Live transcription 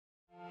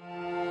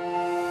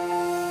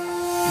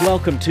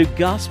Welcome to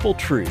Gospel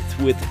Truth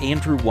with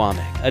Andrew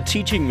Womack, a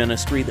teaching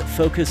ministry that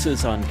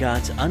focuses on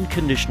God's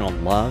unconditional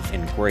love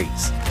and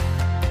grace.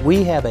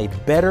 We have a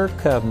better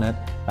covenant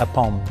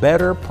upon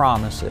better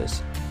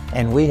promises,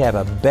 and we have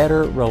a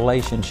better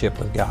relationship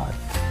with God.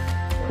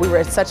 We were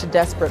at such a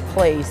desperate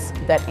place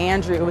that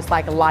Andrew, it was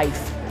like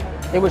life.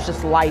 It was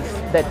just life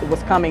that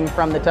was coming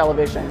from the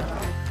television.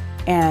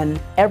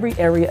 And every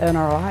area in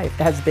our life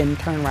has been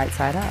turned right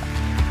side up.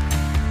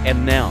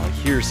 And now,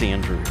 here's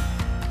Andrew.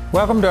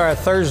 Welcome to our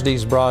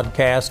Thursday's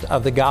broadcast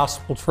of the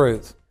Gospel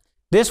Truth.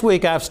 This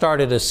week I've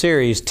started a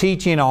series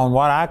teaching on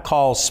what I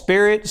call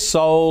spirit,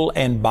 soul,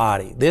 and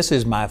body. This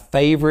is my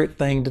favorite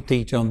thing to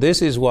teach on.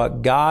 This is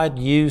what God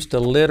used to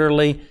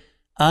literally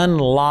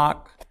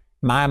unlock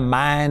my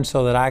mind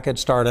so that I could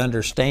start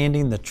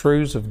understanding the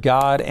truths of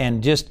God,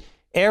 and just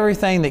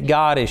everything that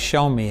God has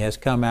shown me has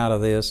come out of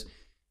this.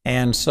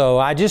 And so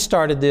I just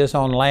started this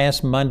on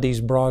last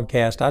Monday's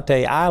broadcast. I tell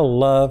you, I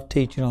love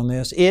teaching on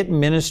this. It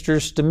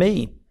ministers to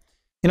me.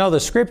 You know,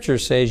 the Scripture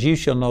says, you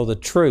shall know the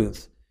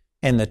truth,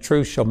 and the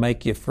truth shall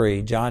make you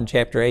free. John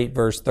chapter 8,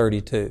 verse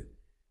 32.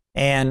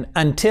 And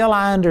until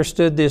I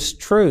understood this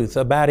truth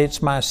about it's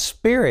my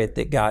spirit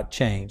that got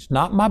changed,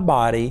 not my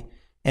body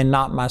and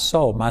not my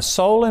soul. My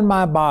soul and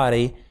my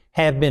body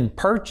have been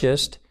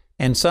purchased,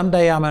 and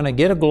someday I'm going to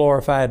get a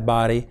glorified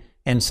body,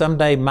 and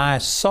someday my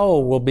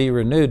soul will be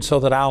renewed so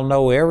that I'll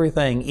know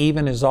everything,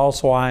 even as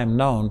also I am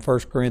known. 1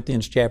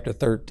 Corinthians chapter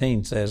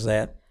 13 says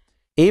that.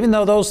 Even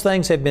though those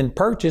things have been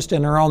purchased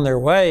and are on their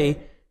way,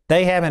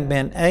 they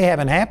haven't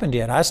happened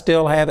yet. I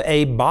still have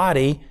a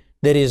body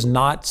that is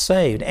not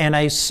saved and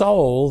a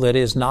soul that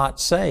is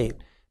not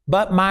saved.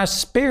 But my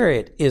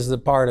spirit is the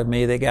part of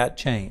me that got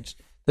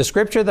changed. The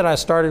scripture that I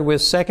started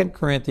with, 2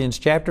 Corinthians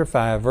chapter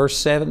 5, verse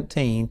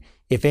 17,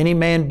 if any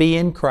man be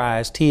in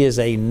Christ, he is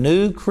a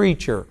new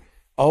creature.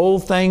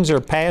 Old things are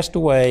passed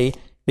away.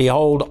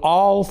 Behold,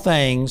 all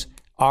things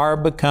are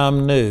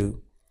become new.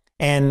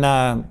 And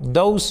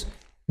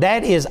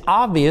that is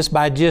obvious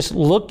by just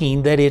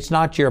looking that it's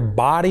not your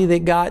body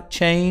that got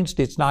changed.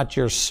 It's not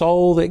your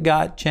soul that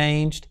got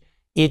changed.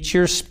 It's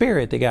your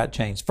spirit that got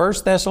changed.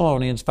 1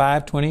 Thessalonians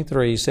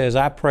 5:23 says,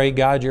 I pray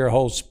God your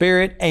whole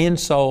spirit and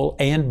soul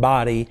and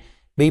body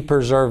be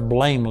preserved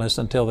blameless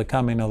until the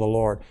coming of the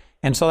Lord.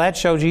 And so that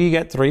shows you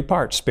got three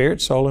parts,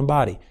 spirit, soul, and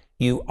body.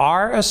 You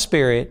are a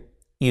spirit,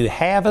 you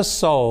have a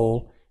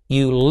soul,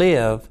 you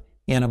live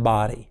in a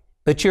body.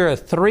 But you're a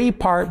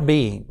three-part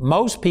being.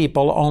 Most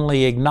people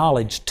only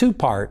acknowledge two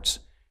parts,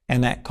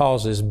 and that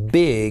causes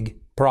big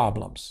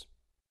problems.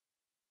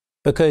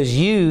 Because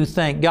you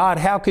think, God,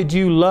 how could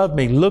you love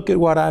me? Look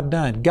at what I've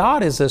done.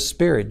 God is a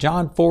spirit,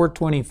 John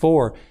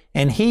 4:24,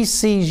 and He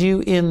sees you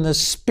in the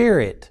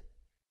spirit.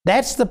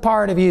 That's the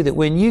part of you that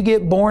when you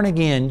get born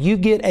again, you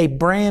get a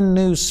brand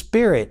new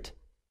spirit.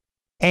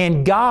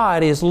 And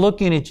God is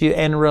looking at you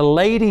and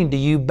relating to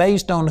you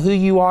based on who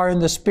you are in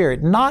the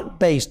Spirit, not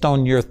based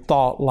on your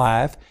thought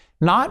life,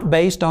 not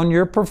based on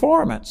your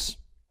performance.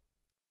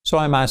 So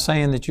am I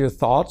saying that your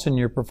thoughts and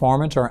your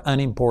performance are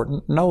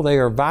unimportant? No, they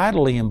are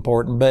vitally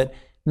important, but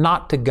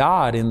not to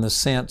God in the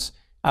sense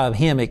of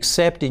Him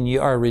accepting you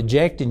or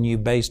rejecting you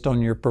based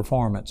on your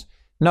performance.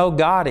 No,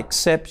 God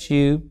accepts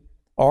you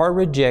or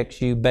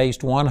rejects you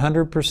based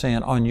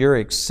 100% on your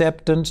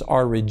acceptance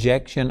or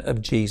rejection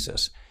of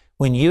Jesus.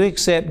 When you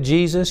accept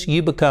Jesus,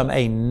 you become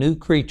a new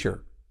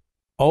creature.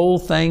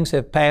 Old things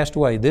have passed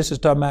away. This is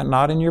talking about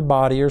not in your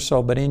body or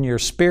soul, but in your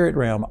spirit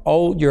realm.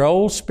 Your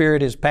old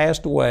spirit has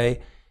passed away.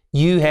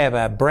 You have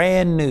a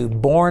brand new,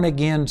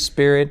 born-again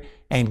spirit,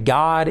 and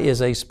God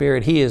is a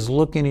spirit. He is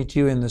looking at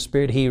you in the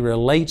spirit. He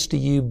relates to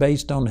you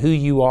based on who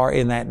you are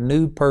in that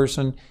new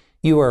person.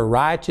 You are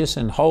righteous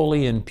and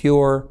holy and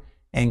pure,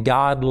 and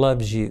God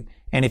loves you.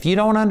 And if you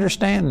don't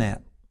understand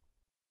that,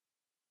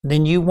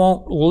 then you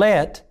won't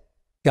let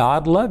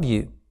God love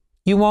you.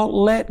 You won't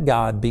let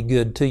God be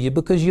good to you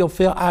because you'll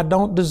feel, I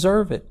don't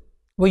deserve it.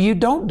 Well, you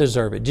don't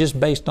deserve it just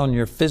based on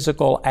your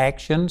physical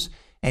actions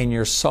and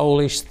your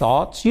soulish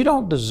thoughts. You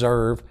don't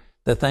deserve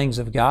the things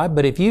of God.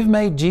 But if you've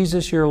made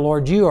Jesus your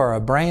Lord, you are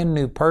a brand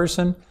new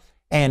person.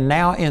 And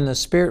now in the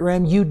spirit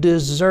realm, you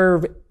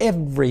deserve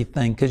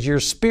everything because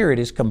your spirit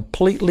is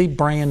completely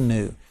brand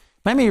new.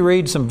 Let me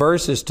read some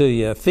verses to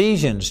you.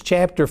 Ephesians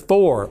chapter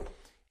 4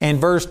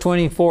 and verse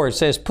 24, it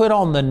says, put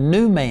on the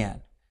new man,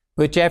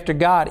 which after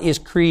God is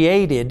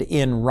created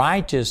in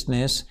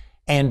righteousness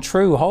and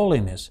true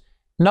holiness.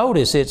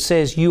 Notice it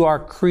says you are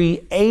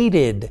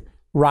created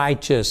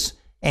righteous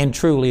and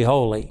truly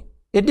holy.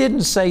 It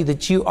didn't say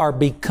that you are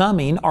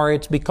becoming or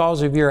it's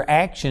because of your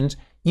actions.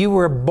 You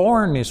were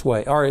born this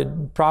way, or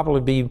it'd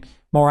probably be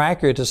more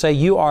accurate to say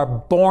you are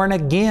born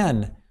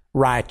again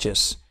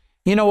righteous.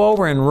 You know,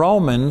 over in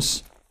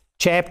Romans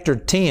chapter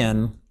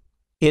 10,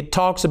 it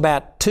talks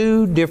about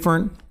two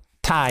different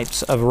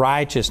types of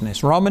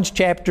righteousness. Romans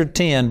chapter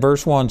 10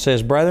 verse 1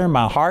 says, Brethren,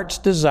 my heart's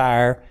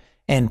desire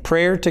and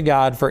prayer to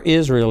God for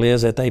Israel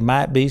is that they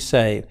might be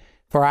saved.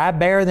 For I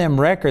bear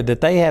them record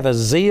that they have a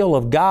zeal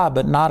of God,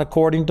 but not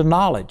according to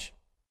knowledge.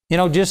 You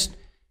know, just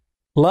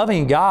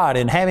Loving God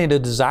and having a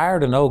desire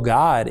to know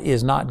God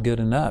is not good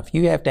enough.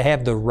 You have to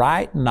have the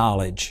right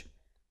knowledge.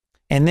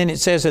 And then it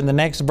says in the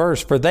next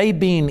verse, for they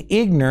being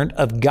ignorant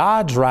of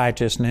God's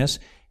righteousness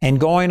and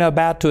going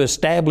about to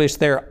establish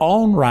their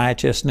own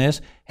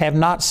righteousness, have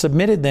not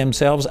submitted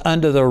themselves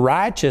unto the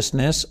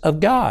righteousness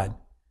of God.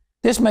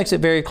 This makes it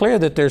very clear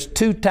that there's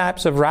two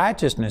types of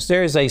righteousness.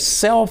 There is a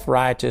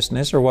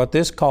self-righteousness, or what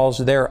this calls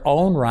their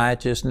own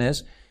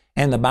righteousness.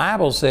 And the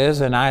Bible says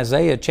in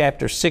Isaiah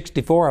chapter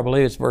 64, I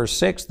believe it's verse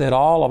 6, that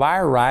all of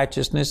our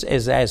righteousness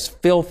is as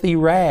filthy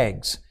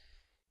rags.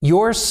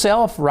 Your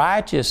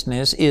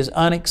self-righteousness is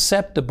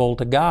unacceptable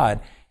to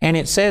God. And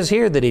it says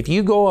here that if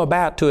you go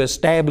about to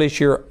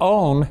establish your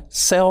own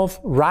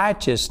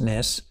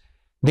self-righteousness,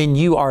 then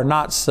you are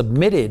not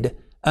submitted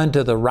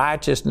unto the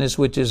righteousness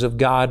which is of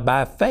God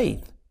by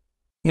faith.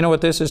 You know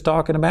what this is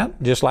talking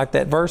about? Just like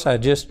that verse I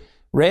just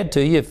read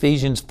to you,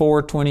 Ephesians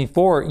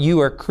 4:24,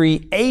 you are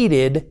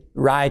created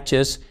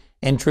righteous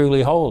and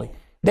truly holy.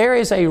 There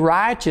is a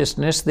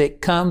righteousness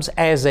that comes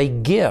as a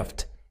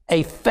gift,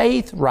 a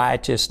faith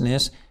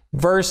righteousness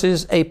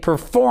versus a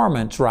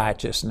performance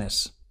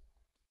righteousness.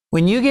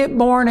 When you get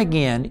born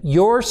again,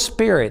 your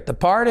spirit, the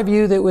part of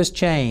you that was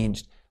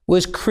changed,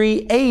 was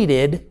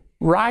created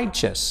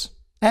righteous.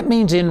 That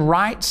means in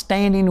right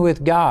standing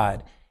with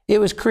God. It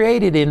was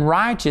created in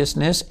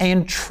righteousness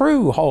and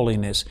true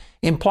holiness,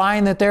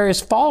 implying that there is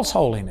false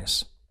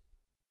holiness.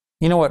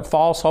 You know what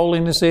false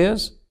holiness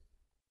is?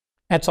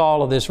 That's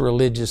all of this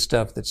religious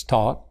stuff that's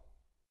taught.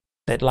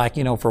 That like,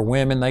 for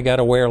women, they got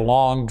to wear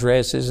long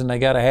dresses and they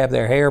got to have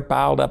their hair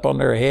piled up on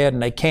their head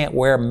and they can't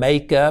wear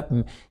makeup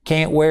and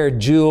can't wear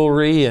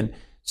jewelry and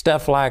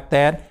stuff like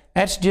that.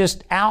 That's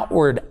just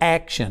outward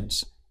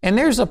actions. And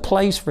there's a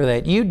place for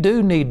that. You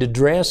do need to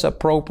dress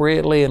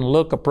appropriately and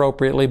look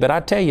appropriately, but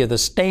I tell you, the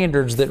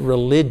standards that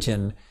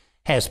religion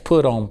has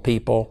put on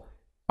people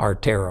are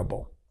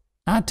terrible.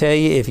 I tell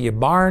you, if your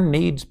barn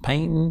needs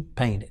painting,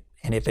 paint it.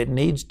 And if it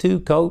needs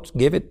 2 coats,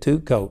 give it 2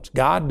 coats.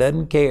 God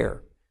doesn't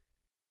care.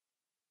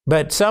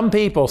 But some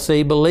people,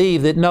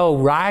 believe that no,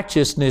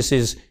 righteousness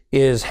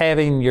is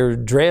having your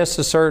dress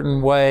a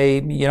certain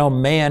way,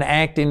 men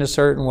acting a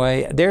certain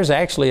way. There's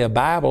actually a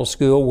Bible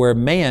school where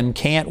men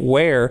can't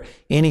wear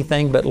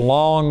anything but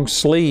long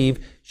sleeve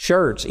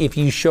shirts. If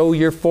you show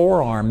your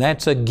forearm,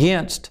 that's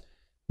against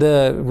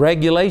the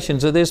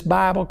regulations of this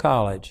Bible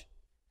college.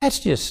 That's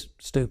just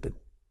stupid.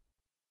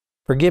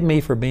 Forgive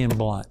me for being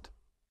blunt,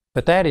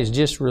 but that is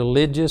just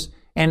religious.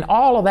 And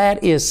all of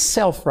that is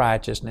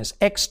self-righteousness,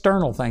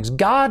 external things.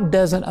 God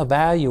doesn't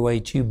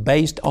evaluate you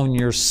based on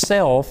your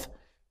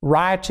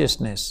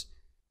self-righteousness.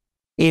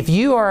 If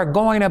you are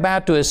going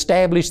about to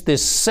establish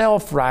this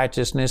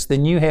self-righteousness,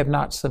 then you have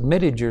not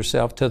submitted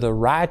yourself to the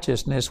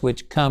righteousness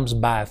which comes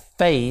by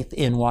faith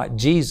in what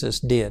Jesus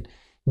did.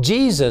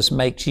 Jesus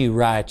makes you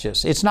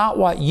righteous. It's not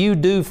what you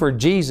do for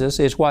Jesus,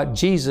 it's what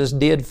Jesus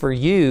did for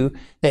you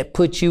that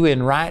puts you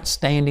in right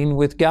standing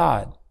with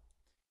God.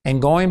 And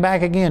going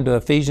back again to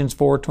Ephesians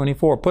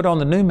 4:24, put on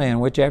the new man,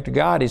 which after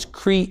God is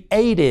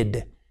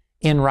created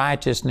in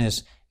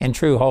righteousness and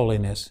true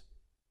holiness.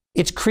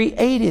 It's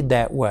created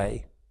that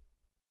way.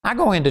 I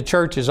go into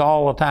churches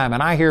all the time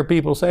and I hear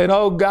people saying,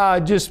 oh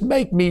God, just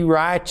make me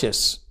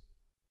righteous.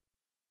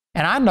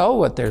 And I know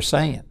what they're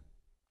saying.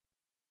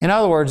 In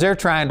other words, they're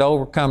trying to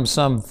overcome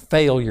some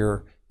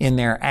failure in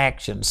their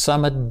actions,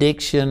 some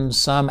addiction,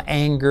 some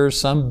anger,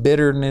 some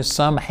bitterness,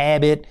 some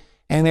habit,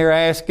 and they're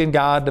asking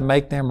God to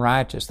make them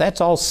righteous.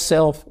 That's all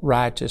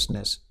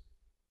self-righteousness.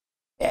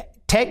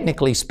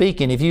 Technically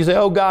speaking, if you say,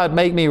 oh God,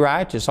 make me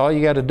righteous, all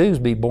you got to do is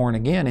be born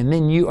again, and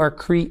then you are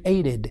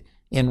created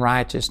in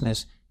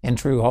righteousness and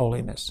true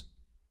holiness.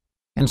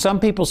 And some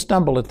people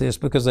stumble at this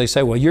because they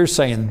say, well, you're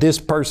saying this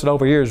person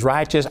over here is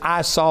righteous.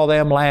 I saw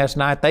them last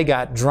night. They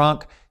got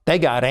drunk. They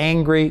got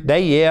angry.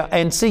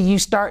 And see,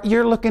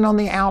 you're looking on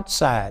the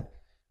outside.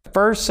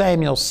 1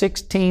 Samuel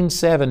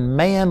 16:7,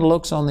 man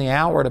looks on the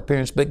outward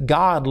appearance, but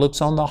God looks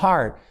on the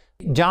heart.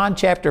 John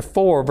chapter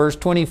 4, verse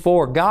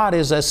 24, God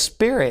is a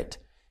spirit,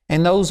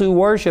 and those who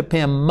worship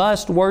Him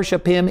must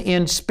worship Him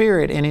in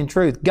spirit and in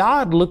truth.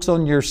 God looks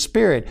on your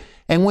spirit.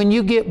 And when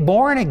you get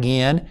born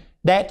again,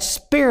 that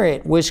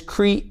spirit was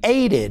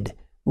created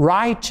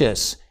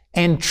righteous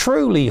and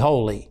truly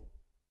holy.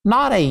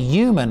 Not a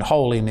human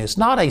holiness,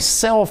 not a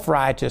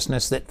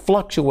self-righteousness that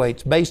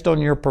fluctuates based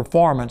on your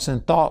performance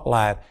and thought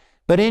life.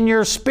 But in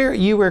your spirit,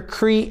 you were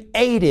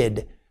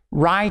created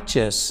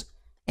righteous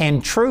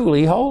and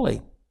truly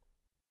holy.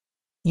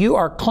 You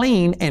are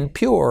clean and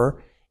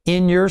pure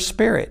in your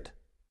spirit.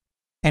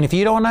 And if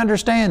you don't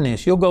understand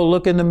this, you'll go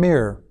look in the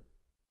mirror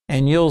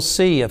and you'll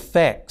see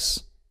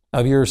effects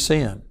of your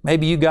sin.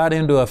 Maybe you got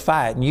into a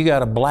fight and you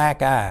got a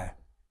black eye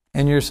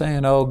and you're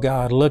saying, oh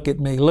God, look at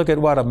me. Look at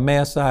what a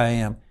mess I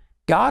am.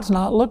 God's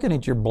not looking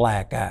at your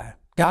black eye.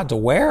 God's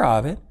aware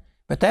of it.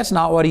 But that's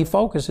not what He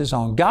focuses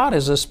on. God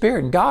is a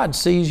spirit, and God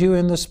sees you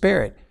in the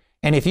spirit.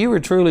 And if you were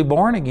truly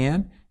born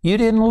again, you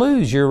didn't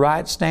lose your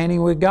right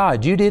standing with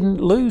God. You didn't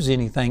lose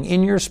anything.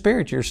 In your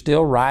spirit, you're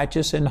still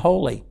righteous and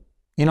holy.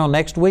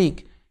 Next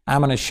week,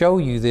 I'm going to show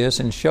you this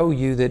and show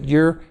you that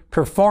your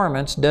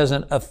performance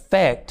doesn't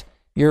affect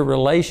your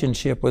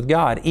relationship with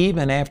God,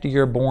 even after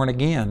you're born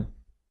again.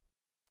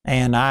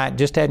 And I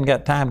just hadn't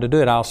got time to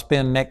do it. I'll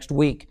spend next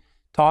week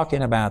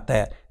talking about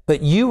that.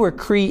 But you were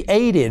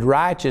created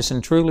righteous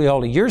and truly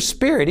holy. Your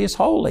spirit is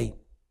holy.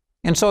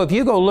 And so if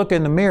you go look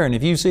in the mirror and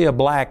if you see a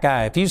black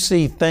eye, if you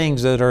see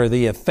things that are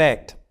the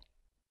effect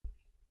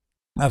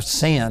of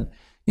sin,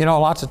 you know,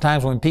 lots of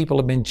times when people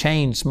have been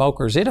chain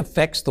smokers, it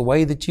affects the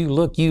way that you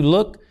look. You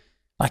look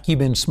like you've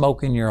been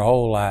smoking your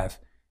whole life.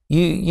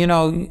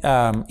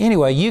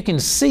 Anyway, you can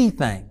see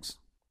things.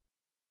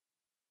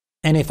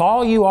 And if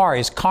all you are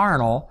is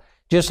carnal,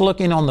 just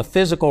looking on the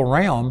physical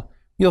realm,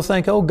 you'll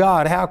think, oh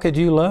God, how could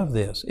you love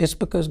this? It's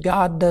because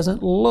God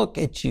doesn't look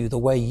at you the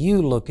way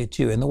you look at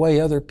you and the way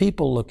other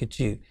people look at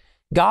you.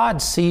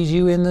 God sees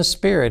you in the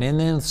Spirit,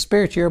 and in the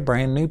Spirit you're a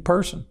brand new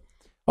person.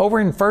 Over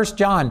in 1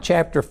 John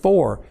chapter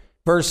 4,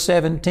 verse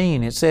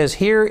 17, it says,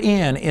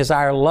 herein is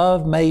our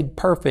love made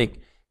perfect,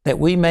 that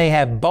we may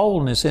have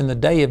boldness in the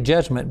day of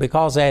judgment,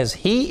 because as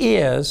He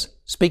is,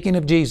 speaking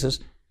of Jesus,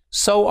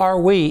 so are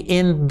we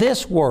in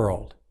this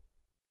world.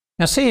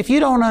 Now see, if you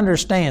don't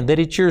understand that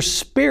it's your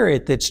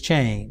spirit that's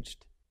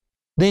changed,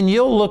 then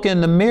you'll look in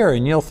the mirror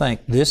and you'll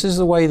think, this is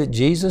the way that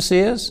Jesus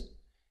is,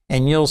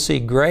 and you'll see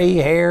gray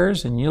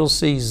hairs, and you'll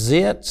see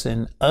zits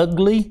and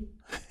ugly,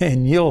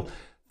 and you'll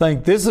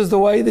think, this is the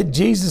way that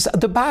Jesus...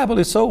 The Bible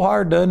is so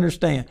hard to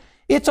understand.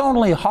 It's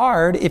only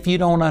hard if you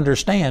don't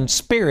understand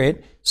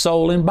spirit,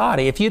 soul, and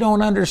body. If you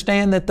don't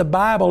understand that the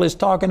Bible is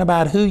talking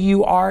about who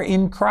you are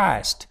in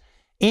Christ.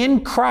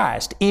 In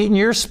Christ, in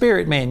your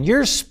spirit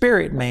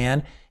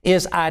man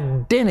is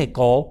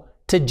identical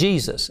to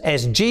Jesus.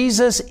 As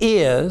Jesus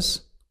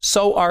is,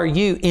 so are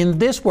you in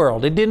this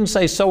world. It didn't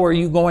say, so are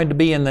you going to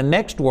be in the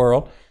next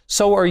world.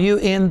 So are you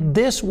in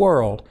this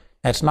world.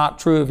 That's not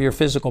true of your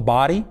physical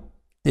body.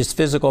 This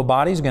physical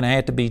body is going to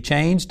have to be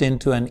changed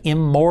into an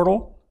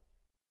immortal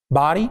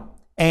body.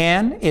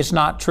 And it's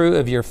not true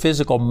of your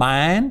physical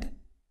mind.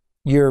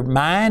 Your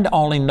mind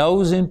only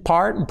knows in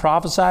part and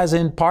prophesies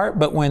in part,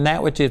 but when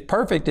that which is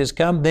perfect is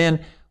come,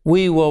 then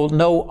we will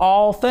know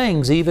all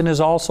things, even as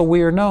also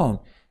we are known.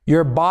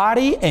 Your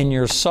body and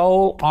your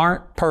soul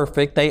aren't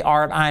perfect. They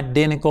aren't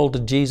identical to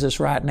Jesus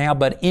right now,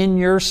 but in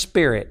your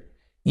spirit,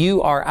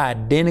 you are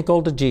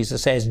identical to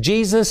Jesus. As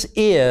Jesus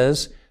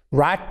is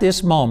right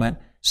this moment,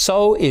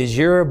 so is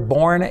your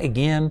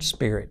born-again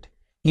spirit.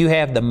 You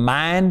have the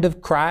mind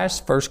of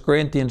Christ, 1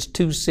 Corinthians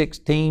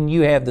 2:16.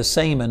 You have the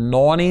same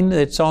anointing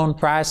that's on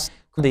Christ.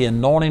 The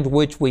anointing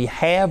which we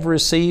have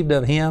received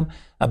of Him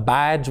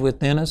abides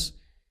within us.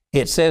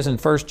 It says in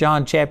 1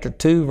 John chapter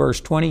 2, verse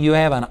 20, you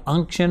have an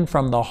unction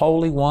from the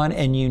Holy One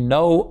and you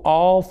know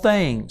all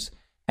things.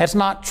 That's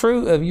not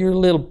true of your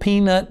little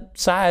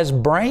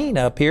peanut-sized brain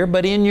up here,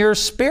 but in your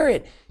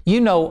spirit, you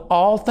know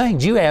all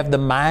things. You have the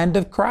mind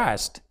of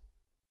Christ.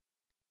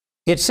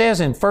 It says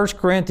in 1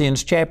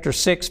 Corinthians chapter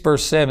 6,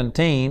 verse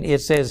 17,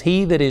 it says,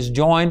 he that is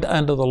joined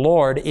unto the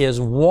Lord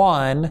is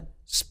one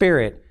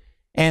spirit.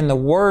 And the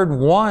word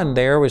one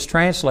there was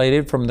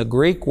translated from the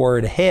Greek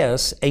word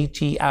hes,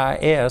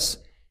 H-E-I-S,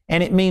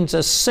 and it means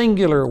a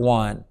singular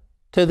one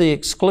to the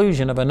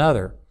exclusion of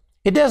another.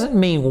 It doesn't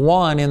mean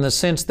one in the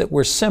sense that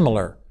we're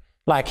similar.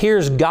 Like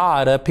here's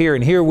God up here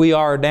and here we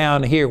are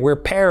down here. We're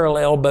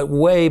parallel but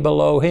way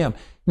below Him.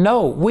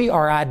 No, we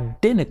are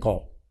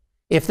identical.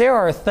 If there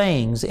are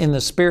things in the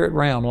spirit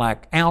realm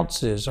like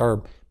ounces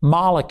or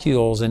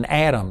molecules and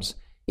atoms,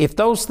 if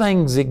those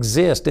things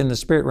exist in the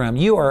spirit realm,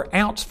 you are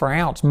ounce for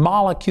ounce,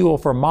 molecule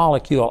for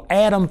molecule,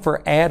 atom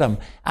for atom,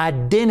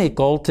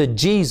 identical to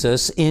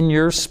Jesus in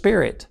your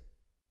spirit.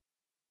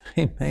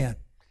 Amen.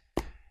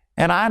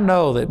 And I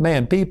know that,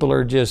 man, people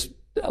are just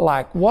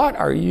like, what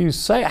are you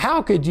saying?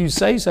 How could you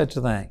say such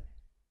a thing?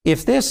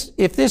 If this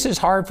is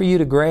hard for you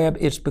to grab,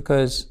 it's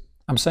because,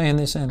 I'm saying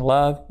this in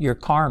love, you're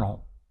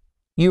carnal.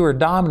 You are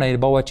dominated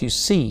by what you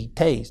see,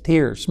 taste,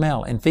 hear,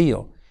 smell, and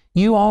feel.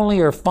 You only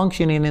are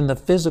functioning in the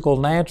physical,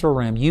 natural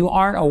realm. You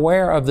aren't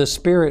aware of the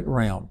spirit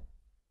realm.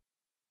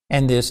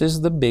 And this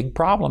is the big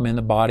problem in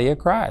the body of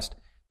Christ.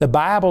 The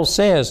Bible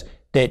says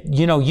that,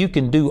 you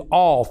can do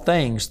all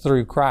things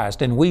through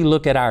Christ. And we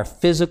look at our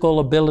physical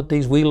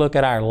abilities, we look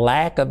at our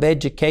lack of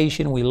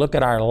education, we look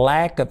at our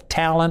lack of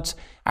talents,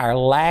 our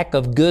lack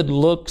of good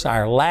looks,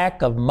 our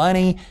lack of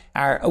money.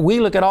 We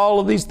look at all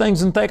of these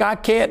things and think, I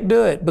can't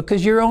do it,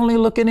 because you're only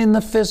looking in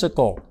the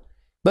physical.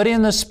 But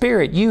in the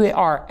spirit, you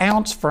are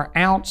ounce for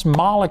ounce,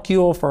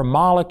 molecule for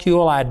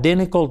molecule,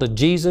 identical to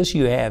Jesus.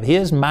 You have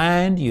His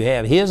mind, you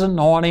have His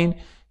anointing,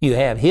 you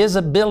have His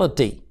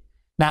ability.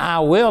 Now, I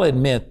will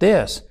admit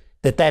this,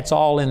 that that's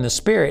all in the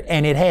spirit,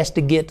 and it has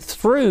to get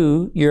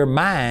through your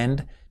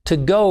mind to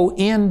go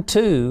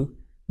into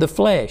the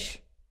flesh.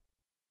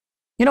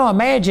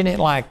 Imagine it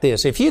like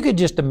this. If you could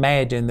just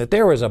imagine that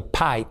there was a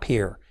pipe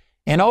here,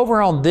 and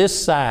over on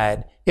this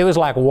side, it was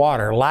like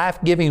water,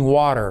 life-giving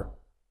water.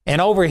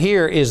 And over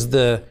here is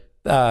the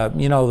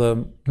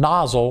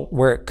nozzle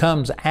where it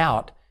comes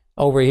out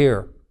over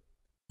here.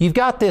 You've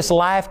got this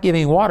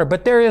life-giving water,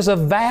 but there is a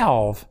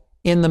valve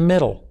in the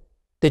middle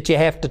that you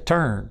have to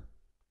turn.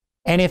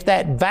 And if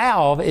that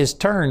valve is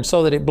turned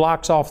so that it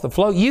blocks off the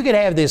flow, you could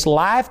have this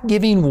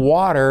life-giving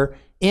water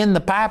in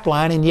the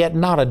pipeline and yet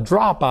not a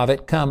drop of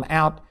it come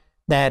out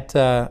that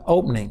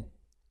opening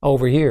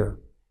over here.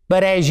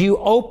 But as you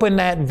open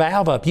that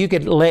valve up, you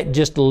could let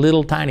just a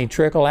little tiny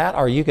trickle out,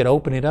 or you could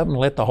open it up and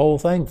let the whole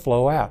thing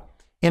flow out.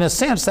 In a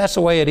sense, that's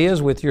the way it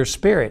is with your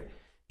spirit.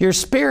 Your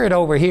spirit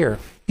over here,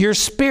 your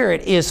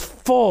spirit is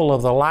full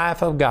of the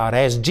life of God.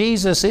 As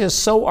Jesus is,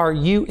 so are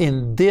you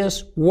in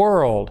this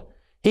world.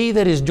 He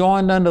that is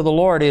joined unto the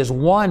Lord is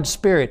one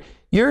spirit.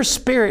 Your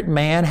spirit,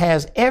 man,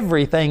 has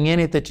everything in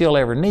it that you'll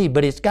ever need,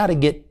 but it's got to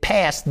get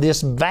past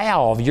this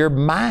valve, your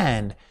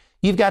mind.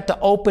 You've got to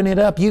open it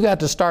up. You've got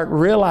to start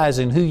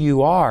realizing who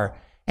you are.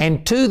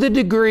 And to the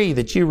degree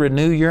that you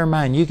renew your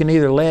mind, you can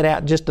either let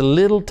out just a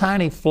little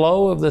tiny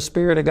flow of the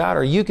Spirit of God,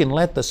 or you can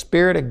let the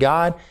Spirit of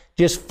God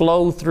just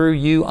flow through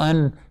you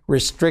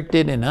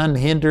unrestricted and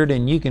unhindered,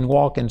 and you can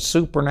walk in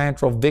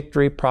supernatural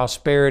victory,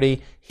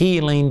 prosperity,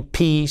 healing,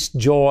 peace,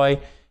 joy,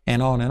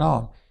 and on and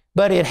on.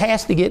 But it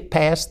has to get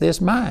past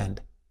this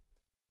mind.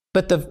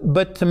 But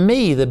to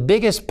me, the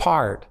biggest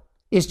part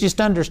is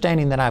just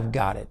understanding that I've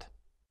got it.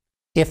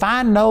 If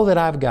I know that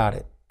I've got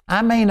it,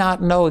 I may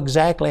not know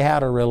exactly how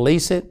to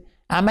release it.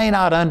 I may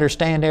not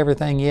understand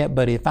everything yet,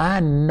 but if I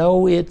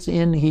know it's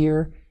in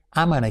here,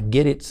 I'm going to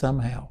get it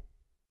somehow.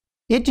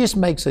 It just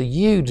makes a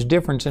huge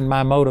difference in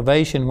my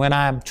motivation when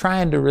I'm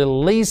trying to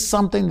release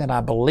something that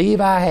I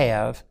believe I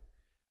have,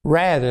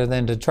 rather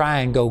than to try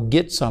and go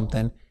get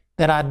something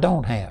that I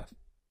don't have.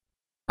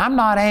 I'm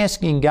not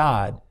asking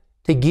God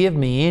to give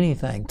me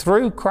anything.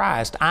 Through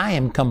Christ, I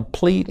am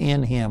complete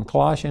in Him.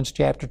 Colossians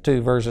chapter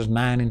 2, verses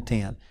 9 and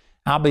 10.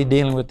 I'll be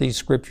dealing with these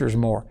scriptures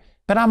more.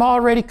 But I'm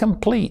already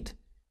complete.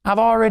 I've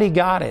already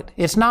got it.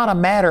 It's not a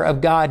matter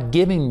of God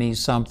giving me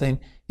something.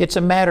 It's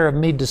a matter of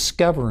me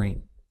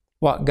discovering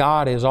what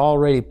God has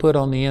already put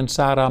on the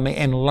inside of me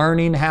and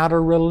learning how to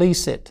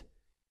release it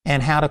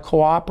and how to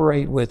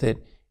cooperate with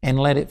it and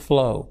let it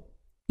flow.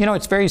 You know,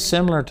 it's very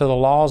similar to the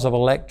laws of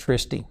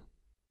electricity.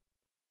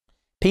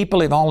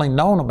 People have only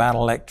known about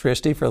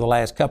electricity for the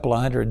last couple of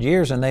 100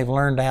 years, and they've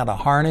learned how to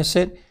harness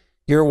it.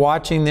 You're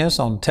watching this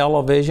on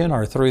television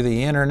or through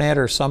the internet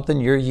or something.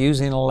 You're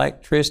using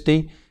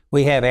electricity.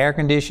 We have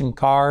air-conditioned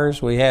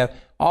cars. We have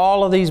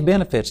all of these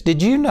benefits.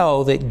 Did you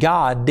know that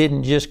God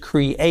didn't just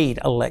create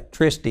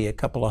electricity a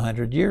couple of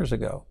 100 years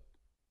ago?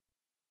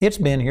 It's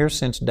been here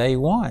since day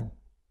one.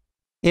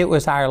 It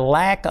was our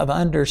lack of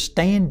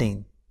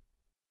understanding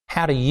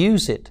how to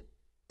use it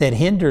that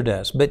hindered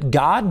us. But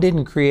God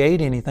didn't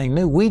create anything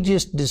new. We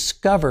just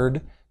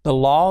discovered the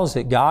laws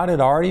that God had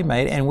already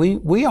made, and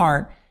we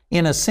aren't,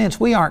 in a sense,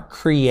 we aren't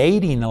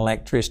creating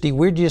electricity.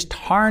 We're just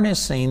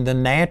harnessing the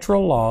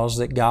natural laws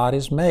that God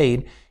has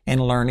made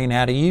and learning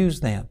how to use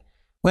them.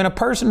 When a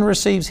person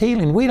receives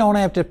healing, we don't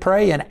have to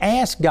pray and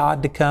ask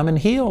God to come and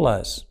heal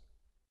us.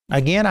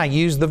 Again, I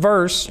use the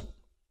verse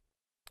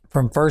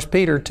from 1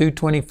 Peter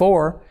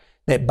 2:24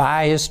 that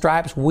by His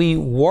stripes we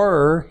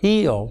were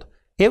healed.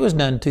 It was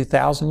done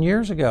 2,000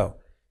 years ago.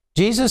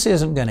 Jesus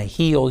isn't going to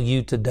heal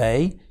you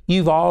today.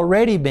 You've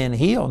already been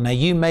healed. Now,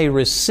 you may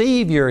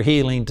receive your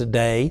healing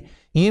today.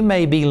 You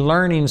may be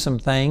learning some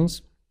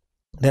things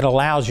that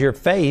allows your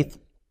faith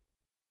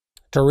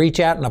to reach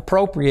out and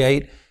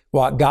appropriate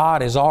what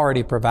God has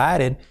already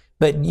provided,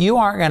 but you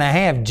aren't going to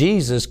have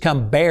Jesus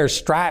come bear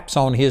stripes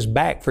on His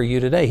back for you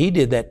today. He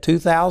did that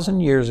 2,000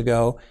 years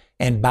ago,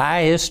 and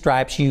by His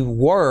stripes you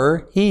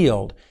were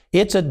healed.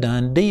 It's a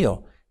done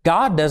deal.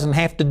 God doesn't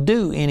have to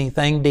do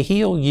anything to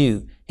heal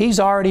you. He's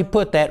already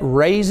put that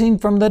raising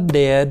from the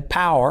dead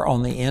power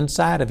on the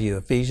inside of you.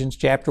 Ephesians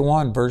chapter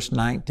 1, verse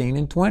 19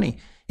 and 20.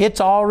 It's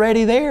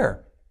already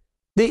there.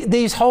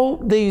 These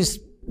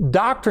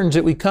doctrines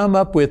that we come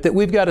up with that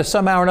we've got to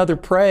somehow or another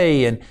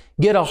pray and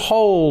get a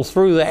hole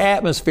through the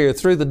atmosphere,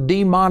 through the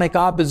demonic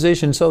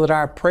opposition so that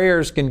our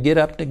prayers can get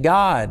up to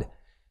God.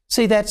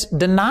 See, that's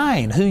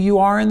denying who you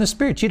are in the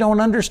Spirit. You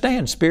don't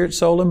understand spirit,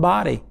 soul, and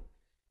body.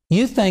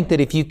 You think that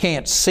if you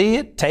can't see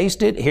it,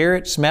 taste it, hear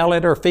it, smell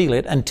it, or feel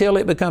it, until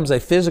it becomes a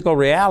physical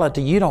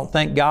reality, you don't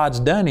think God's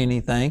done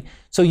anything.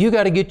 So you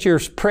got to get your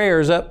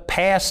prayers up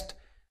past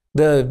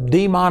the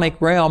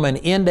demonic realm and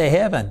into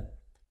heaven.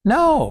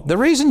 No, the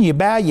reason you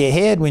bow your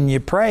head when you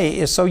pray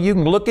is so you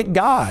can look at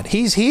God.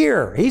 He's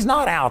here. He's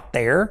not out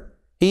there.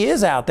 He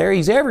is out there.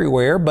 He's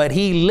everywhere, but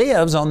He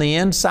lives on the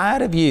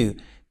inside of you.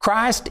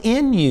 Christ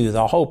in you,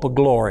 the hope of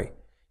glory.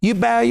 You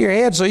bow your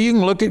head so you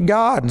can look at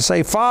God and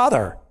say,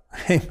 Father.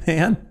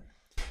 Amen.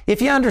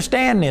 If you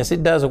understand this,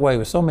 it does away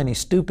with so many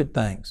stupid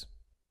things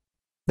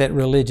that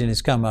religion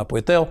has come up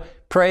with. They'll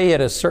pray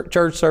at a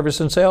church service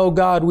and say, oh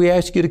God, we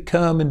ask you to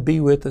come and be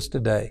with us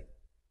today.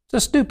 It's a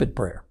stupid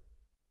prayer.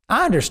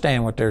 I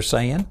understand what they're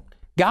saying.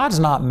 God's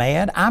not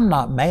mad. I'm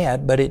not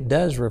mad, but it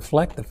does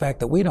reflect the fact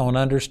that we don't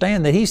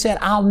understand that He said,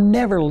 I'll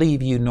never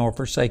leave you nor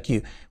forsake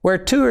you. Where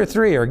 2 or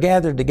 3 are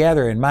gathered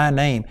together in my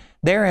name,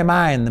 there am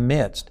I in the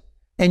midst.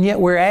 And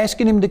yet we're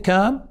asking Him to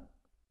come.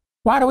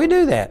 Why do we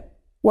do that?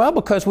 Well,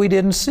 because we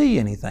didn't see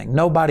anything.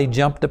 Nobody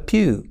jumped a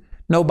pew.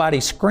 Nobody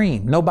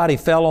screamed. Nobody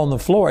fell on the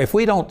floor. If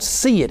we don't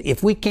see it,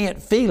 if we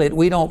can't feel it,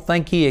 we don't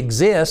think He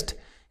exists,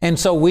 and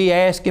so we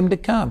ask Him to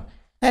come.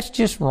 That's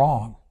just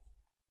wrong.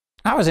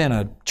 I was in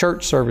a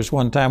church service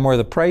one time where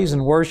the praise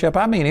and worship,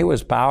 it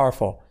was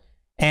powerful.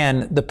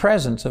 And the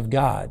presence of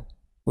God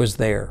was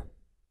there.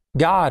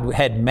 God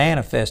had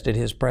manifested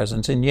His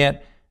presence, and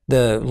yet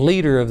the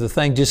leader of the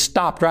thing just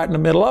stopped right in the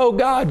middle. Oh,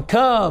 God,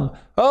 come.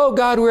 Oh,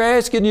 God, we're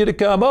asking you to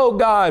come. Oh,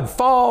 God,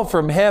 fall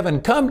from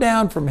heaven. Come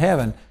down from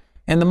heaven.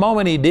 And the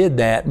moment he did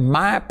that,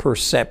 my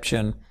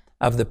perception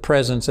of the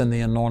presence and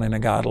the anointing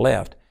of God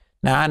left.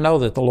 Now, I know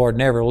that the Lord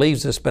never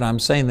leaves us, but I'm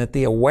saying that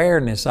the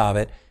awareness of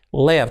it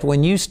left.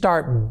 When you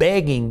start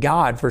begging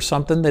God for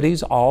something that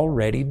He's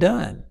already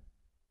done.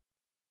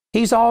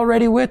 He's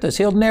already with us.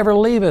 He'll never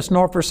leave us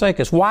nor forsake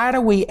us. Why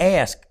do we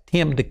ask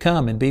Him to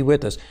come and be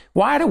with us?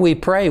 Why do we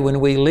pray when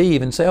we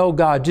leave and say, oh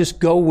God, just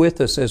go with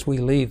us as we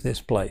leave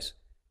this place?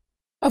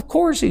 Of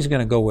course He's going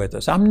to go with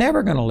us. I'm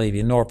never going to leave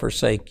you nor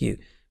forsake you.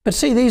 But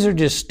see, these are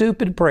just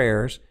stupid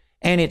prayers,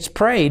 and it's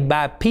prayed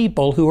by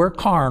people who are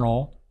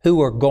carnal,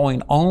 who are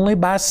going only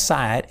by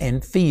sight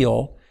and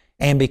feel,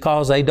 and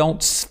because they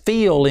don't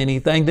feel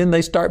anything, then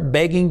they start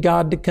begging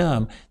God to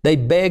come. They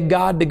beg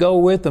God to go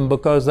with them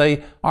because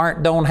they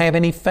don't have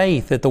any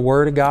faith that the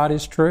Word of God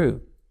is true.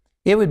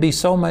 It would be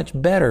so much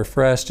better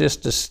for us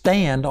just to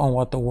stand on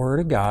what the Word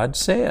of God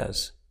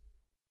says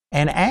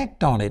and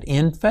act on it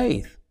in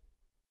faith.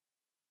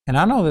 And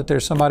I know that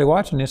there's somebody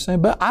watching this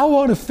saying, but I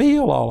want to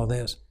feel all of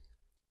this.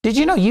 Did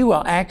you know you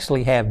will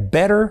actually have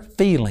better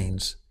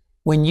feelings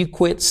when you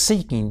quit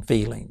seeking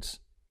feelings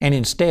and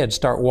instead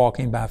start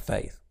walking by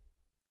faith?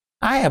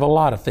 I have a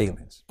lot of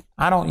feelings.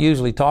 I don't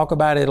usually talk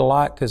about it a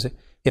lot because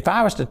if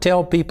I was to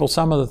tell people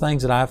some of the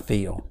things that I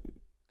feel,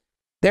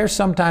 there's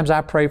sometimes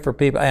I pray for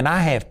people and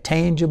I have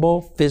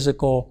tangible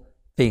physical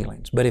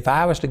feelings. But if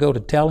I was to go to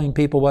telling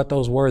people what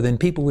those were, then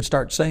people would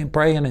start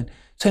praying and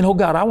saying, oh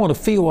God, I want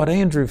to feel what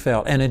Andrew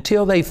felt. And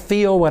until they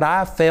feel what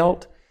I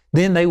felt,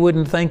 then they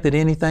wouldn't think that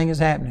anything is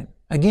happening.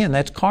 Again,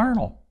 that's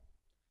carnal.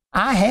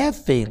 I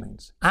have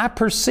feelings. I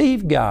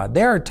perceive God.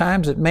 There are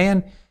times that,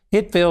 man,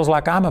 it feels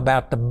like I'm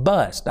about to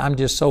bust. I'm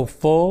just so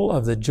full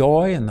of the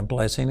joy and the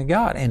blessing of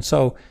God. And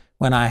so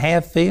when I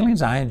have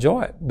feelings, I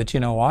enjoy it. But you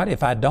know what?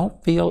 If I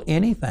don't feel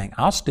anything,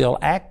 I'll still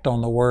act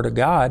on the Word of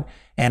God,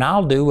 and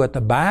I'll do what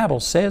the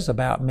Bible says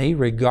about me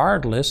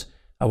regardless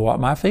of what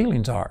my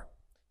feelings are.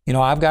 You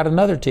know, I've got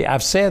another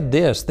I've said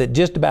this, that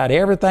just about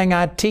everything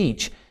I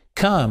teach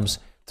comes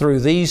through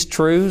these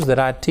truths that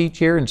I teach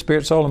here in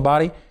Spirit, Soul, and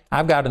Body.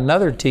 I've got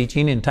another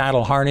teaching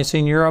entitled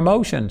Harnessing Your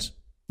Emotions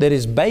that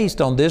is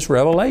based on this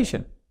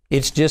revelation.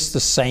 It's just the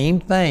same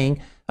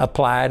thing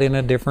applied in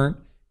a different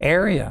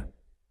area.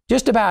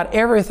 Just about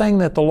everything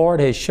that the Lord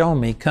has shown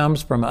me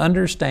comes from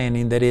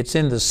understanding that it's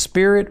in the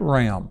spirit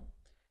realm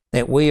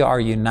that we are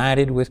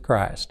united with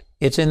Christ.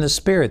 It's in the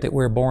Spirit that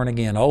we're born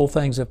again. Old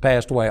things have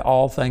passed away.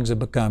 All things have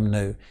become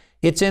new.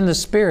 It's in the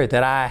Spirit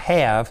that I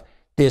have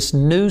this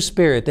new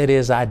spirit that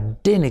is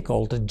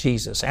identical to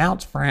Jesus,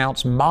 ounce for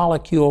ounce,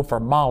 molecule for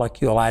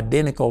molecule,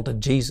 identical to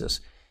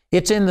Jesus.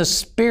 It's in the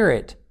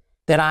Spirit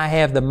that I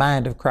have the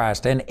mind of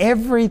Christ, and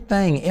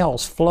everything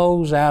else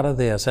flows out of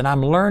this. And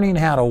I'm learning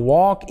how to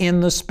walk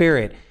in the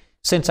Spirit.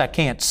 Since I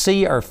can't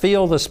see or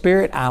feel the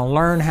Spirit, I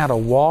learn how to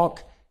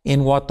walk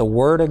in what the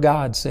Word of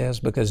God says,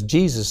 because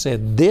Jesus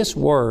said this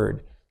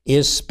Word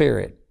is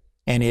Spirit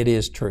and it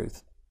is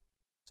truth.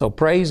 So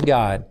praise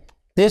God.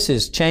 This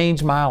has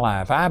changed my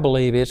life. I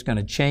believe it's going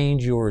to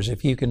change yours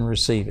if you can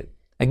receive it.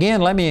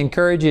 Again, let me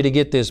encourage you to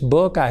get this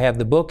book. I have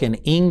the book in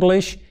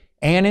English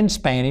and in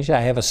Spanish. I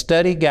have a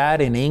study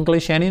guide in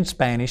English and in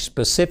Spanish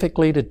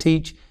specifically to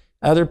teach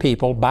other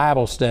people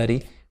Bible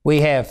study. We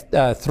have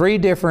 3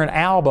 different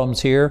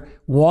albums here,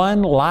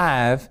 1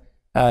 live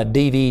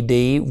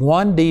DVD,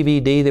 1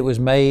 DVD that was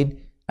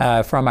made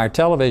from our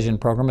television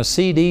program, a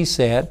CD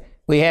set.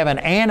 We have an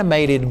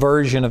animated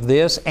version of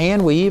this,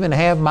 and we even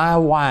have my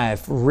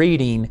wife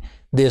reading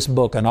this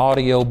book, an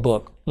audio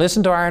book.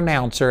 Listen to our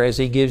announcer as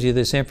he gives you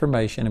this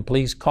information, and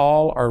please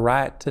call or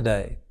write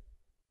today.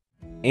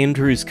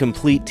 Andrew's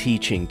complete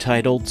teaching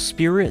titled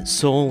Spirit,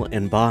 Soul,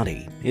 and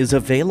Body is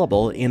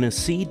available in a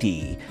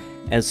CD,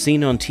 as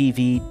seen on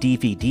TV,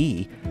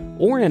 DVD,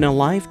 or in a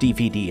live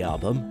DVD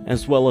album,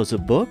 as well as a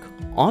book,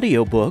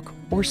 audiobook,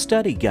 or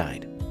study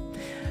guide.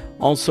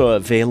 Also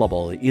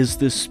available is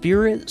the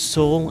Spirit,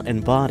 Soul,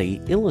 and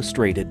Body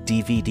Illustrated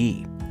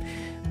DVD.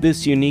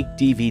 This unique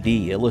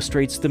DVD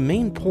illustrates the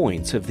main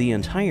points of the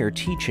entire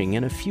teaching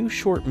in a few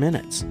short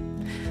minutes.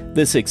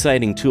 This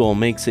exciting tool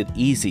makes it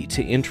easy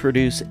to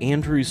introduce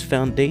Andrew's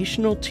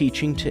foundational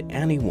teaching to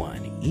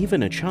anyone,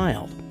 even a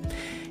child.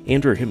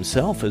 Andrew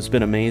himself has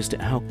been amazed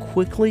at how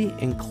quickly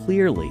and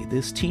clearly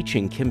this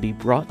teaching can be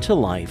brought to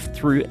life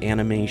through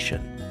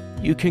animation.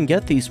 You can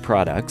get these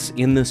products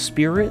in the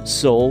Spirit,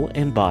 Soul,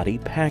 and Body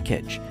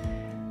package.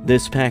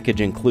 This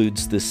package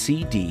includes the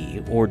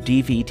CD or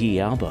DVD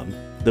album,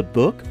 the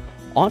book,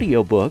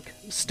 audiobook,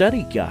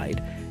 study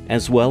guide,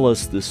 as well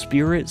as the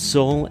Spirit,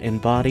 Soul,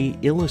 and Body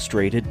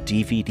Illustrated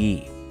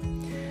DVD.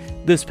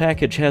 This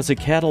package has a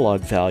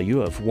catalog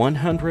value of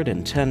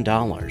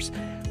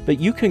 $110, but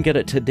you can get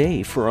it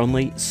today for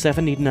only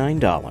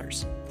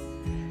 $79.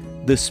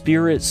 The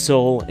Spirit,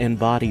 Soul, and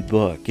Body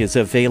book is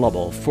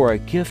available for a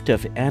gift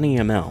of any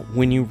amount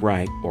when you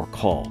write or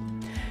call.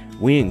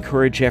 We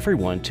encourage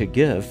everyone to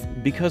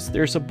give because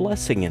there's a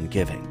blessing in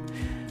giving.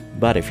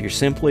 But if you're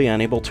simply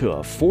unable to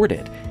afford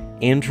it,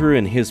 Andrew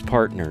and his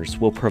partners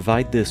will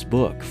provide this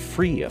book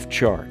free of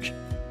charge.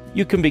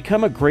 You can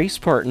become a Grace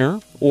Partner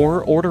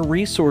or order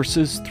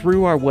resources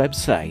through our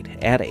website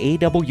at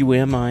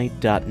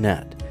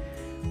awmi.net.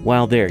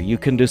 While there, you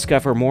can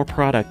discover more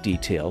product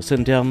details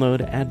and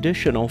download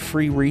additional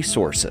free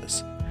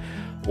resources.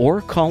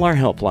 Or call our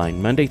helpline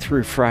Monday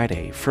through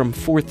Friday from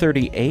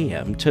 4:30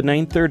 a.m. to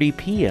 9:30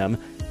 p.m.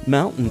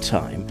 Mountain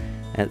Time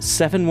at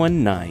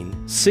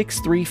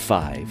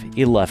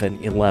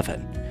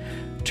 719-635-1111.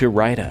 To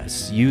write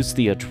us, use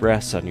the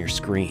address on your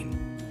screen.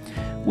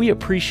 We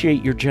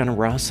appreciate your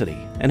generosity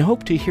and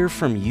hope to hear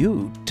from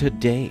you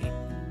today.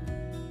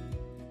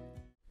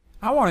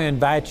 I want to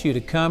invite you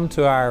to come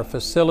to our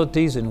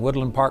facilities in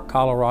Woodland Park,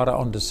 Colorado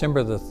on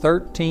December the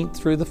 13th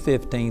through the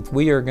 15th.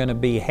 We are going to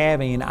be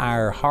having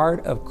our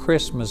Heart of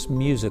Christmas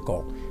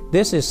musical.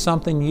 This is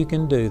something you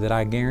can do that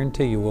I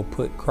guarantee you will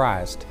put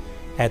Christ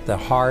at the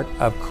heart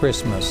of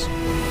Christmas.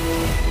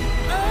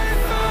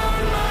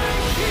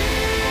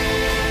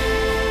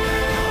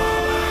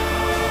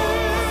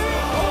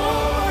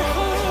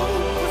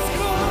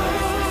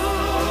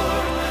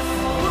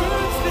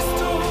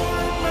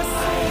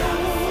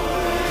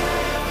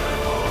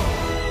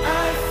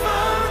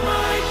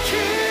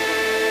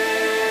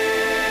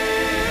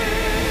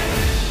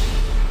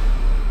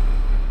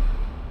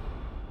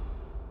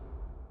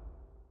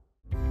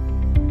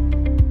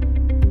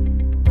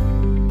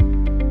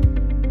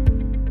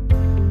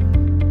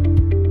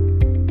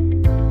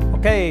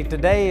 Okay,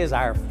 today is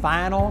our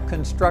final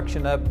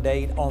construction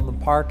update on the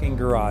parking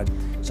garage.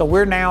 So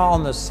we're now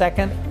on the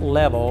second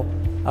level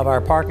of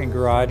our parking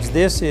garage.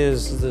 This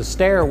is the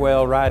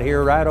stairwell right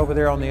here. Right over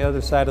there on the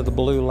other side of the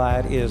blue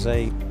light is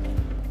a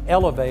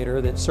elevator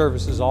that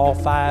services all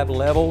 5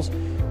 levels.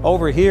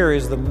 Over here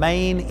is the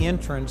main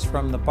entrance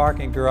from the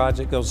parking garage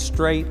that goes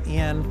straight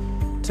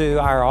in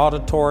to our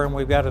auditorium.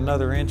 We've got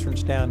another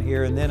entrance down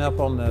here, and then up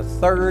on the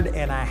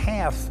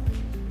 3.5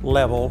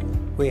 level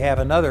we have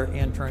another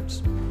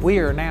entrance. We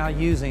are now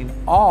using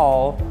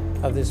all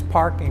of this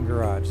parking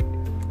garage.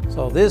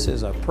 So this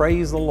is a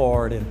praise the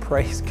Lord and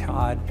praise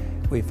God,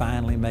 we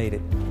finally made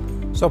it.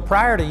 So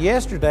prior to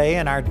yesterday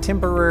and our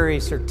temporary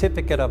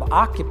certificate of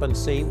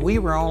occupancy, we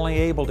were only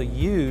able to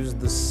use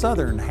the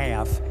southern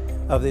half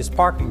of this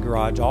parking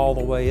garage all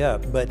the way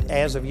up. But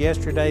as of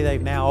yesterday,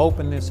 they've now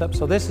opened this up.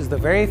 So this is the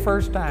very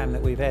first time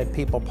that we've had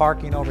people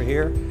parking over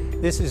here.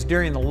 This is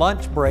during the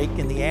lunch break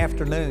in the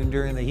afternoon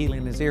during the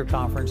Healing Is Here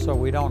conference, so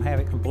we don't have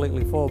it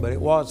completely full, but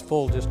it was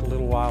full just a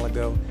little while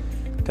ago.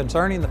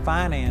 Concerning the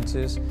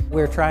finances,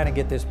 we're trying to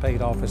get this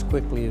paid off as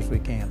quickly as we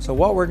can. So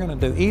what we're going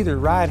to do, either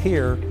right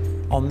here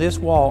on this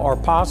wall or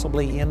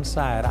possibly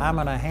inside, I'm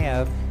going to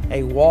have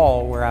a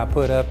wall where I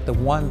put up the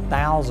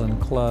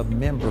 1,000 club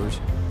members,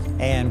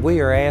 and we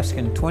are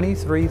asking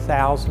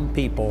 23,000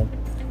 people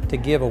to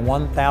give a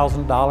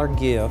 $1,000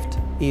 gift,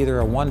 either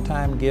a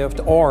one-time gift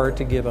or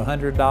to give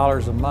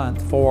 $100 a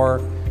month for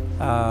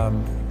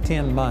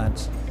 10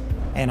 months.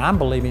 And I'm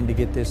believing to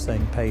get this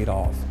thing paid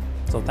off.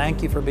 So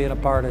thank you for being a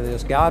part of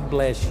this. God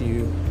bless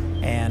you.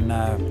 And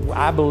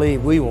I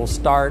believe we will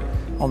start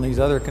on these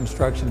other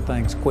construction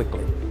things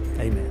quickly.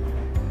 Amen.